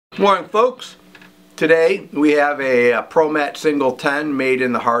Morning folks, today we have a Promat single 10 made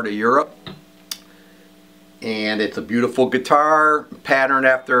in the heart of Europe, and it's a beautiful guitar patterned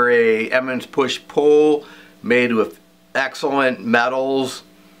after a Emmons push-pull, made with excellent metals,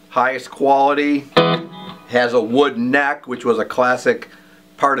 highest quality. Has a wood neck, which was a classic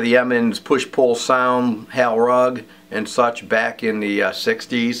part of the Emmons push-pull sound, Hal Rugg and such back in the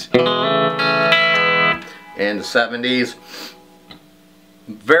 60s and the 70s.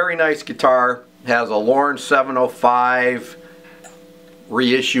 Very nice guitar. Has a Lawrence 705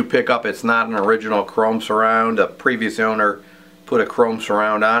 reissue pickup. It's not an original chrome surround. A previous owner put a chrome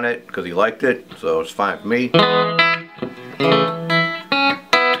surround on it because he liked it, so it's fine for me.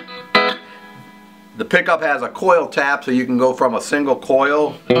 The pickup has a coil tap, so you can go from a single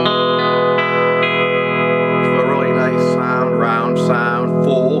coil to a really nice sound, round sound,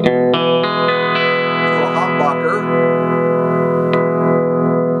 full, to a humbucker.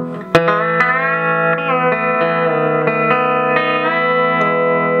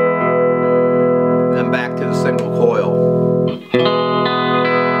 Back to the single coil.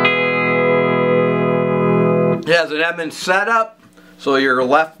 It has an Emmons setup, so your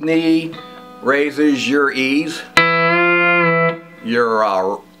left knee raises your E's,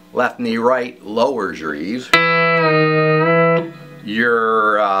 your left knee right lowers your E's,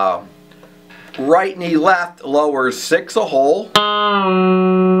 your right knee left lowers 6 a hole,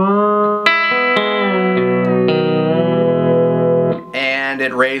 and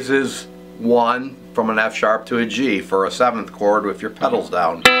it raises 1 from an F sharp to a G for a 7th chord with your pedals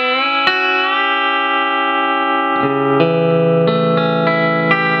down.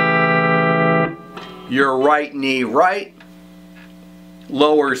 Your right knee right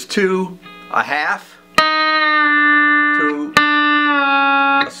lowers 2 a half to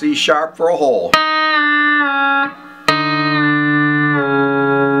a C sharp for a hole.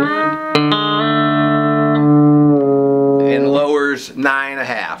 And lowers 9 a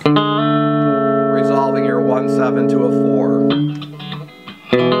half. Resolving your 1/7 to a 4.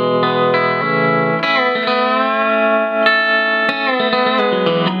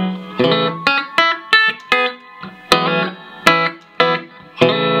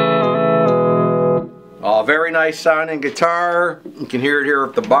 Very nice sounding guitar. You can hear it here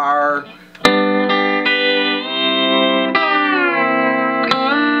at the bar.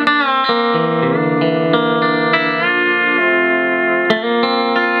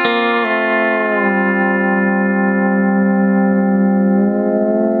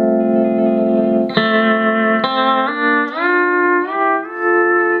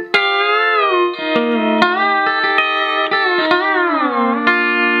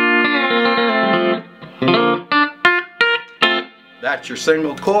 That's your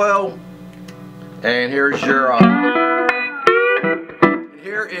single coil, and here's your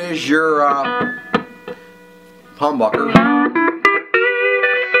humbucker.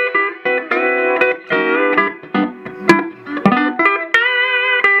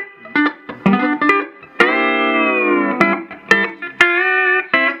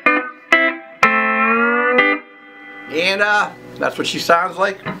 And that's what she sounds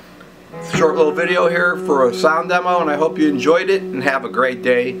like. Short little video here for a sound demo, and I hope you enjoyed it and have a great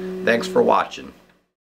day. Thanks for watching.